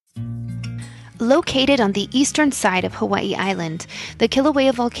Located on the eastern side of Hawaii Island, the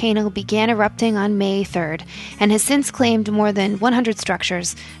Kilauea volcano began erupting on May 3rd and has since claimed more than 100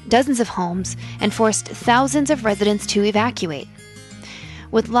 structures, dozens of homes, and forced thousands of residents to evacuate.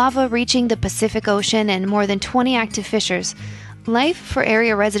 With lava reaching the Pacific Ocean and more than 20 active fissures, life for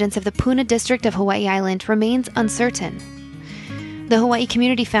area residents of the Puna district of Hawaii Island remains uncertain. The Hawaii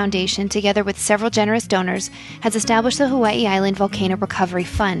Community Foundation, together with several generous donors, has established the Hawaii Island Volcano Recovery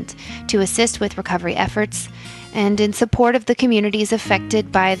Fund to assist with recovery efforts and in support of the communities affected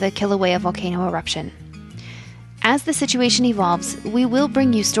by the Kilauea volcano eruption. As the situation evolves, we will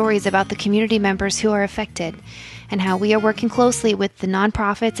bring you stories about the community members who are affected and how we are working closely with the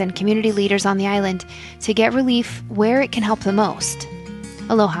nonprofits and community leaders on the island to get relief where it can help the most.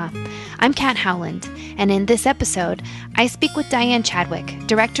 Aloha, I'm Kat Howland, and in this episode, I speak with Diane Chadwick,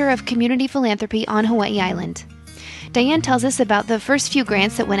 Director of Community Philanthropy on Hawaii Island. Diane tells us about the first few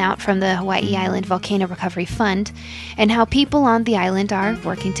grants that went out from the Hawaii Island Volcano Recovery Fund and how people on the island are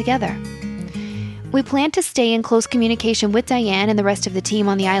working together. We plan to stay in close communication with Diane and the rest of the team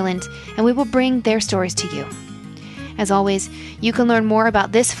on the island, and we will bring their stories to you. As always, you can learn more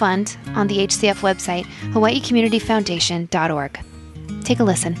about this fund on the HCF website, hawaiicommunityfoundation.org. Take a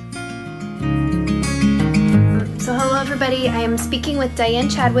listen. So hello everybody, I am speaking with Diane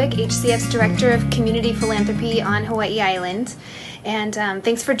Chadwick, HCF's Director of Community Philanthropy on Hawaii Island. And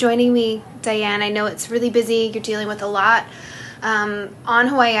thanks for joining me, Diane. I know it's really busy, you're dealing with a lot on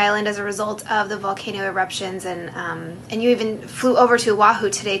Hawaii Island as a result of the volcano eruptions, and you even flew over to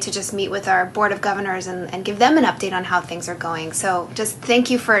Oahu today to just meet with our Board of Governors and give them an update on how things are going. So just thank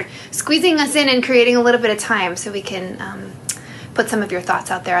you for squeezing us in and creating a little bit of time so we can put some of your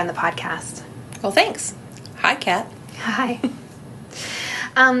thoughts out there on the podcast. Well, thanks. Hi, Kat. Hi.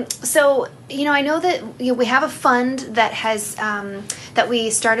 So, I know that we have a fund that has that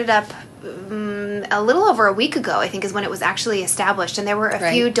we started up a little over a week ago, I think is when it was actually established, and there were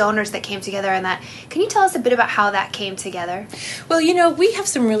a few donors that came together in that. Can you tell us a bit about how that came together? Well, we have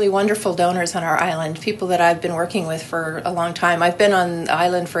some really wonderful donors on our island, people that I've been working with for a long time. I've been on the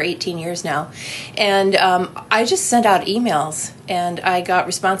island for 18 years now, and I just sent out emails, and I got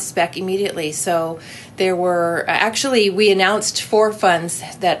responses back immediately. So there were, actually, we announced 4 funds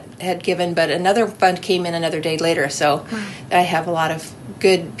that had given, but another fund came in another day later, so I have a lot of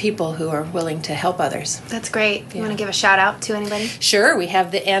good people who are willing to help others. That's great. You want to give a shout out to anybody? Sure. We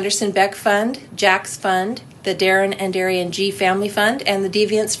have the Anderson Beck Fund, Jack's Fund, the Darren and Darian G Family Fund, and the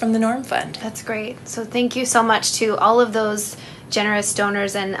Deviants from the Norm Fund. That's great. So thank you so much to all of those generous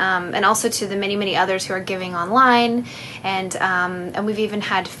donors, and also to the many, many others who are giving online, and we've even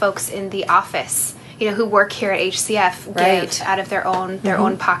had folks in the office, who work here at HCF give out of their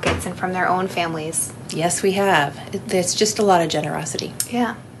own pockets and from their own families. Yes, we have. There's just a lot of generosity.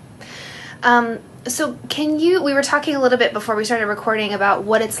 Yeah. So we were talking a little bit before we started recording about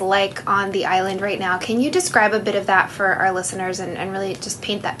what it's like on the island right now. Can you describe a bit of that for our listeners and really just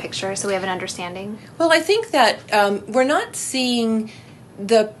paint that picture so we have an understanding? Well, I think that we're not seeing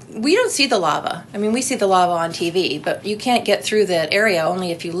we don't see the lava. I mean, we see the lava on TV, but you can't get through that area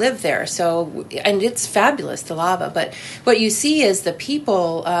only if you live there. So, and it's fabulous, the lava. But what you see is the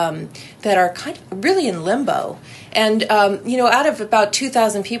people that are kind of really in limbo. And, out of about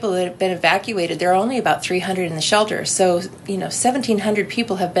 2,000 people that have been evacuated, there are only about 300 in the shelter. So, 1,700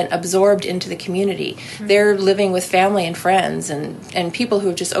 people have been absorbed into the community. Mm-hmm. They're living with family and friends and people who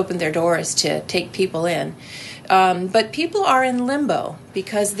have just opened their doors to take people in. But people are in limbo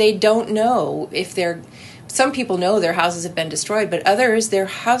because they don't know if some people know their houses have been destroyed, but others, their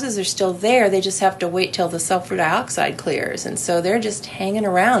houses are still there. They just have to wait till the sulfur dioxide clears. And so they're just hanging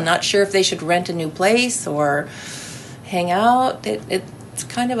around, not sure if they should rent a new place or hang out. It's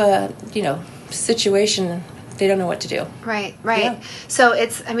kind of a, situation. They don't know what to do. Right. Yeah. So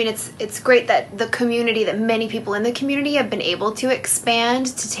it's great that that many people in the community have been able to expand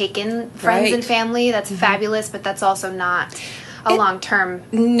to take in friends and family. That's fabulous, but that's also not a long-term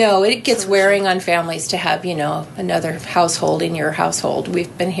No, it gets solution. wearing on families to have, another household in your household.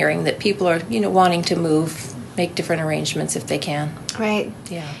 We've been hearing that people are, wanting to move, make different arrangements if they can. Right.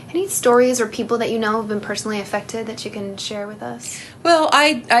 Yeah. Any stories or people that have been personally affected that you can share with us? Well,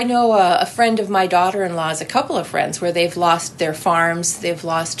 I know a friend of my daughter-in-law's, a couple of friends, where they've lost their farms, they've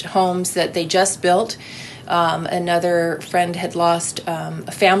lost homes that they just built. Another friend had lost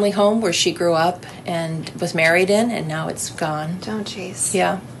a family home where she grew up and was married in, and now it's gone. Oh, jeez.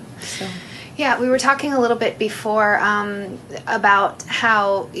 Yeah. So. Yeah, we were talking a little bit before about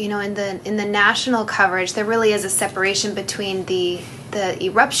how in the national coverage there really is a separation between the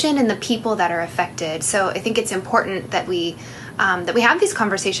eruption and the people that are affected. So I think it's important that we that we have these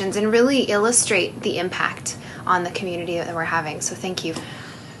conversations and really illustrate the impact on the community that we're having. So thank you.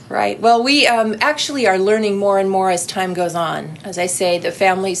 Right. Well, we actually are learning more and more as time goes on. As I say,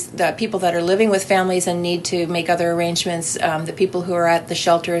 the people that are living with families and need to make other arrangements, the people who are at the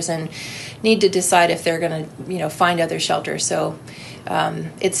shelters and need to decide if they're going to, find other shelters. So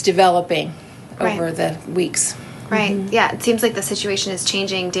it's developing over the weeks. Right. Mm-hmm. Yeah. It seems like the situation is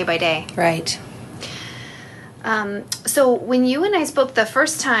changing day by day. Right. So when you and I spoke the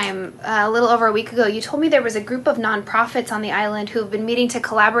first time, a little over a week ago, you told me there was a group of nonprofits on the island who have been meeting to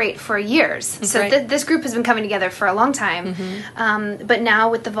collaborate for years. So this group has been coming together for a long time. Mm-hmm. But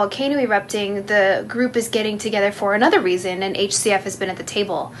now with the volcano erupting, the group is getting together for another reason, and HCF has been at the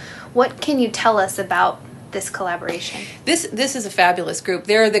table. What can you tell us about this collaboration? This is a fabulous group.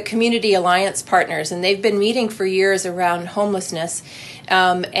 They're the Community Alliance Partners, and they've been meeting for years around homelessness.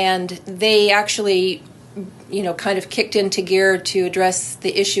 And they actually kind of kicked into gear to address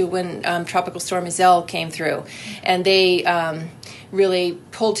the issue when Tropical Storm Iselle came through. And they really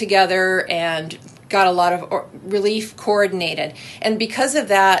pulled together and got a lot of relief coordinated. And because of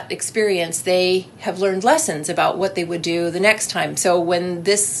that experience, they have learned lessons about what they would do the next time. So when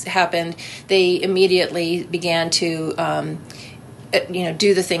this happened, they immediately began to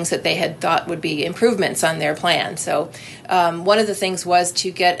do the things that they had thought would be improvements on their plan. So one of the things was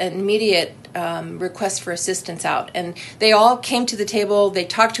to get an immediate request for assistance out. And they all came to the table, they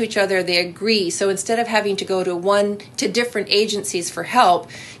talked to each other, they agree. So instead of having to go to different agencies for help,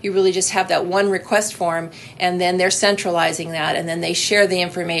 you really just have that one request form, and then they're centralizing that, and then they share the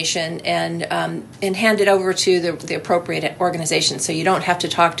information and hand it over to the appropriate organization. So you don't have to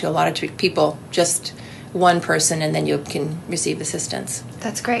talk to a lot of people, just one person, and then you can receive assistance.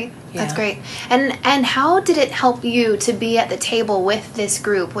 That's great. Yeah. That's great. And how did it help you to be at the table with this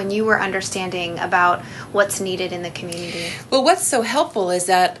group when you were understanding about what's needed in the community? Well, what's so helpful is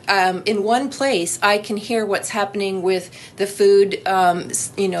that in one place I can hear what's happening with the food,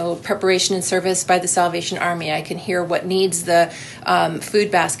 preparation and service by the Salvation Army. I can hear what needs the food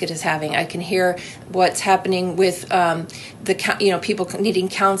basket is having. I can hear what's happening with people needing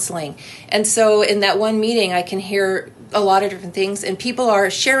counseling. And so in that one meeting, I can hear a lot of different things, and people are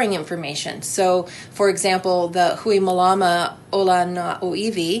sharing information. So, for example, the Hui Malama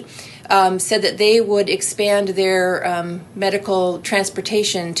Olanaoivi said that they would expand their medical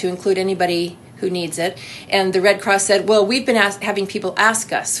transportation to include anybody who needs it. And the Red Cross said, well, we've been having people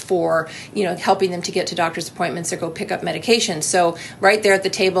ask us for, helping them to get to doctor's appointments or go pick up medication. So right there at the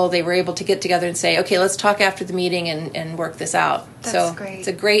table, they were able to get together and say, okay, let's talk after the meeting and work this out. That's great. It's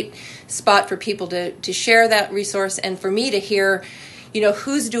a great spot for people to share that resource, and for me to hear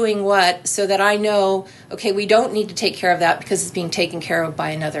who's doing what, so that I know, okay, we don't need to take care of that because it's being taken care of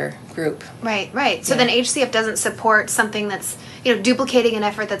by another group. Right. So then HCF doesn't support something that's, duplicating an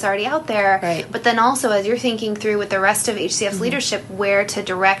effort that's already out there. Right. But then also, as you're thinking through with the rest of HCF's leadership, where to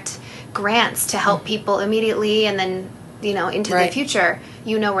direct grants to help people immediately and then, into the future,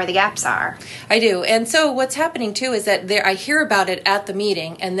 where the gaps are. I do. And so what's happening too is that I hear about it at the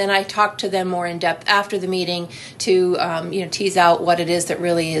meeting, and then I talk to them more in depth after the meeting to tease out what it is that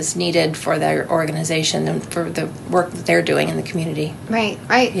really is needed for their organization and for the work that they're doing in the community. Right.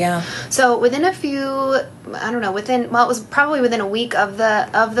 Yeah. So within a few, it was probably within a week of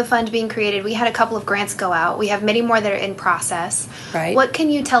the fund being created, we had a couple of grants go out. We have many more that are in process. Right. What can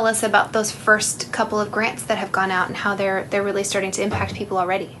you tell us about those first couple of grants that have gone out and how they're really starting to impact people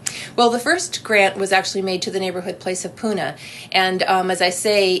already? Well, the first grant was actually made to the neighborhood place of Puna, and as I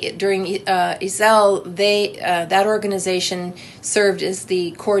say, during Iselle, that organization served as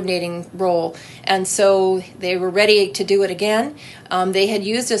the coordinating role, and so they were ready to do it again. They had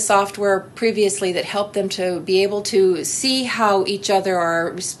used a software previously that helped them to be able to see how each other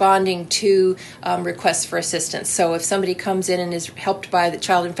are responding to requests for assistance. So if somebody comes in and is helped by the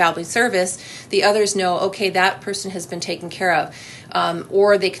Child and Family Service, the others know, okay, that person has been taken care of.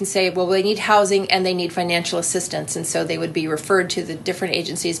 Or they can say, well, they need housing and they need financial assistance, and so they would be referred to the different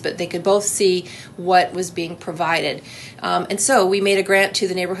agencies, but they could both see what was being provided. And so we made a grant to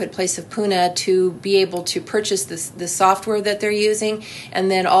the neighborhood place of Puna to be able to purchase the software that they're using,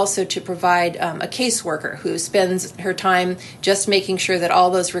 and then also to provide a caseworker who spends her time just making sure that all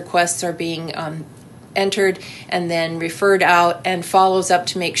those requests are being entered and then referred out, and follows up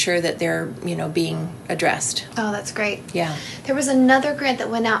to make sure that they're being addressed. Oh, that's great. Yeah. There was another grant that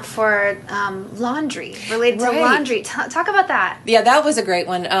went out for laundry, related to laundry. Talk about that. Yeah, that was a great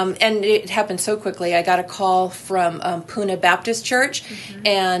one, and it happened so quickly. I got a call from Puna Baptist Church,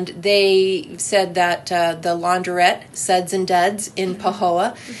 and they said that the laundrette, Suds and Duds in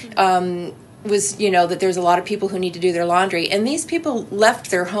Pahoa, was, that there's a lot of people who need to do their laundry. And these people left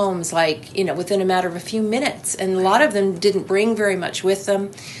their homes, within a matter of a few minutes. And a lot of them didn't bring very much with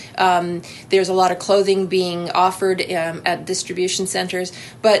them. There's a lot of clothing being offered at distribution centers.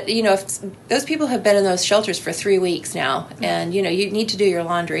 But, if those people have been in those shelters for 3 weeks now, and, you need to do your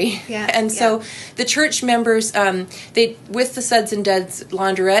laundry. Yeah. And so the church members, with the Suds and Duds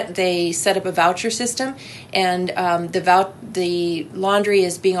Laundrette, they set up a voucher system, and the laundry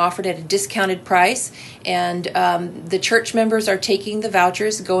is being offered at a discounted price. And the church members are taking the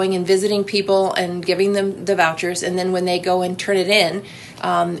vouchers, going and visiting people and giving them the vouchers. And then when they go and turn it in,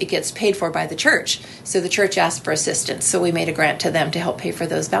 it gets paid for by the church. So the church asked for assistance. So we made a grant to them to help pay for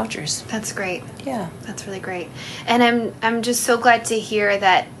those vouchers. That's great. Yeah. That's really great. And I'm just so glad to hear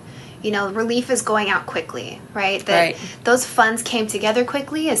that, relief is going out quickly, right? That those funds came together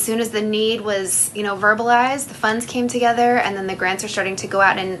quickly. As soon as the need was, verbalized, the funds came together, and then the grants are starting to go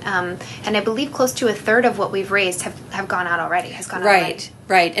out. And I believe close to a third of what we've raised have gone out already,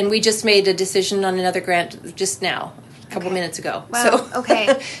 Right. And we just made a decision on another grant just now. A couple minutes ago. Wow.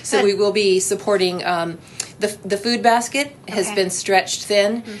 Okay. So we will be supporting the food basket has been stretched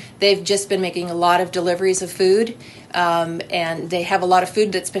thin. Mm-hmm. They've just been making a lot of deliveries of food, and they have a lot of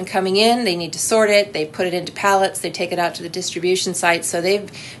food that's been coming in. They need to sort it. They put it into pallets. They take it out to the distribution site. So they've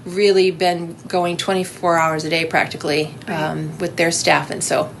really been going 24 hours a day practically with their staff, and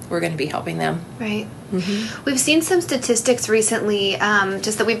so we're going to be helping them. Right. Mm-hmm. We've seen some statistics recently,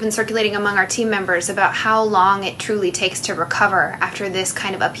 just that we've been circulating among our team members about how long it truly takes to recover after this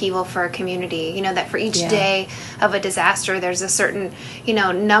kind of upheaval for a community. That for each day of a disaster, there's a certain,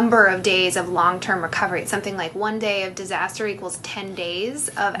 number of days of long-term recovery. It's something like 1 day of disaster equals 10 days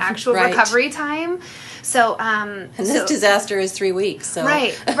of actual recovery time. So, and this disaster is 3 weeks. So.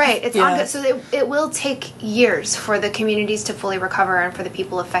 Right. It's ongoing. So it will take years for the communities to fully recover and for the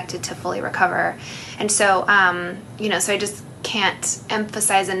people affected to fully recover. And so, so I just can't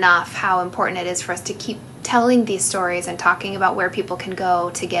emphasize enough how important it is for us to keep telling these stories and talking about where people can go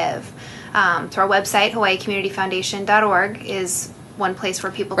to give. So our website, HawaiiCommunityFoundation.org, is one place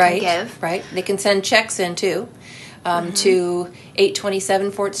where people can give. Right. They can send checks in, too, to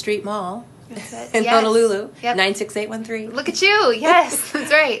 827 Fort Street Mall. In Honolulu, 96813. Look at you. Yes,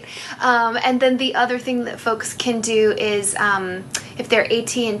 that's right. And then the other thing that folks can do is if they're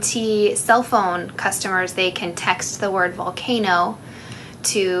AT&T cell phone customers, they can text the word volcano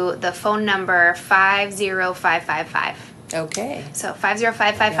to the phone number 50555. Okay. So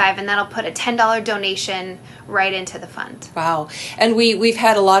 50555, and that'll put a $10 donation right into the fund. Wow. And we've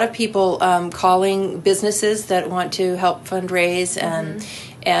had a lot of people calling businesses that want to help fundraise,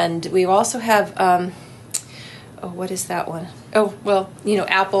 and we also have, what is that one? Oh, well,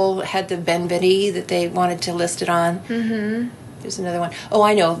 Apple had the Benvity that they wanted to list it on. Mm-hmm. There's another one. Oh,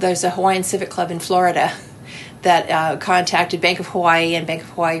 I know. There's a Hawaiian Civic Club in Florida that contacted Bank of Hawaii, and Bank of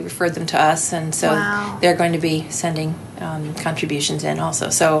Hawaii referred them to us, and so they're going to be sending contributions in also.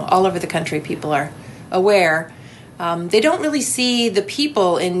 So all over the country, people are aware. They don't really see the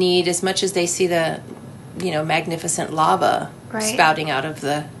people in need as much as they see the, magnificent lava spouting out of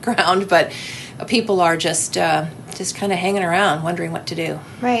the ground, but people are just kind of hanging around, wondering what to do.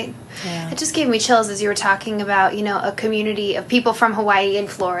 Right. Yeah. It just gave me chills as you were talking about, a community of people from Hawaii and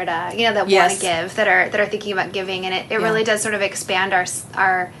Florida, that want to give, that are thinking about giving, and it really does sort of expand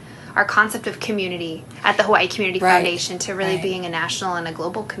our concept of community at the Hawaii Community Foundation to really being a national and a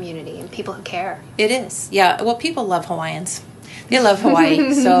global community and people who care. It is. Yeah. Well, people love Hawaiians. They love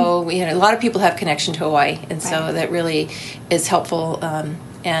Hawaii, so a lot of people have connection to Hawaii, and so that really is helpful,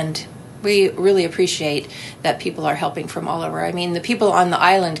 and we really appreciate that people are helping from all over. I mean, the people on the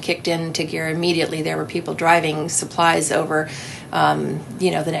island kicked into gear immediately. There were people driving supplies over,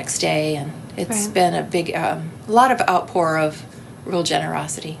 the next day, and it's been a big, lot of outpour of real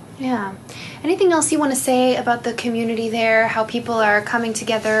generosity. Yeah. Anything else you want to say about the community there, how people are coming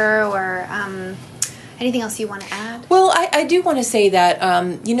together, or anything else you want to add? Well, I do want to say that,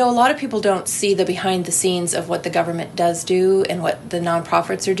 a lot of people don't see the behind the scenes of what the government does do and what the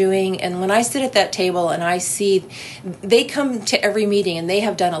nonprofits are doing. And when I sit at that table and I see they come to every meeting, and they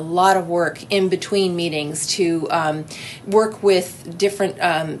have done a lot of work in between meetings to work with different,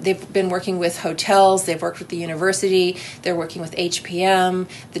 they've been working with hotels, they've worked with the university, they're working with HPM,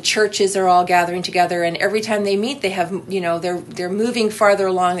 the churches are all gathering together, and every time they meet, they have, they're moving farther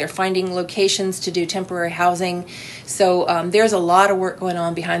along, they're finding locations to do temporary housing. So there's a lot of work going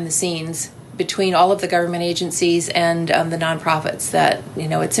on behind the scenes between all of the government agencies and the nonprofits that,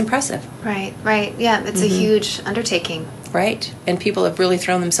 it's impressive. Right. Yeah, it's a huge undertaking. Right. And people have really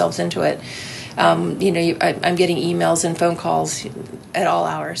thrown themselves into it. I'm getting emails and phone calls at all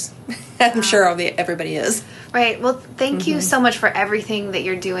hours. I'm sure everybody is. Right. Well, thank you so much for everything that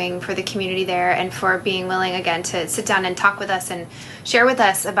you're doing for the community there, and for being willing again to sit down and talk with us and share with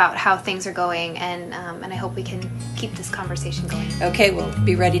us about how things are going. And I hope we can keep this conversation going. Okay, we'll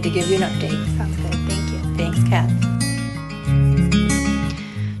be ready to give you an update. Sounds good. Thank you. Thanks, Kat.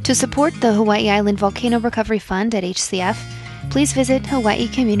 To support the Hawaii Island Volcano Recovery Fund at HCF, please visit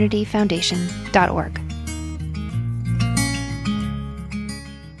hawaiicommunityfoundation.org.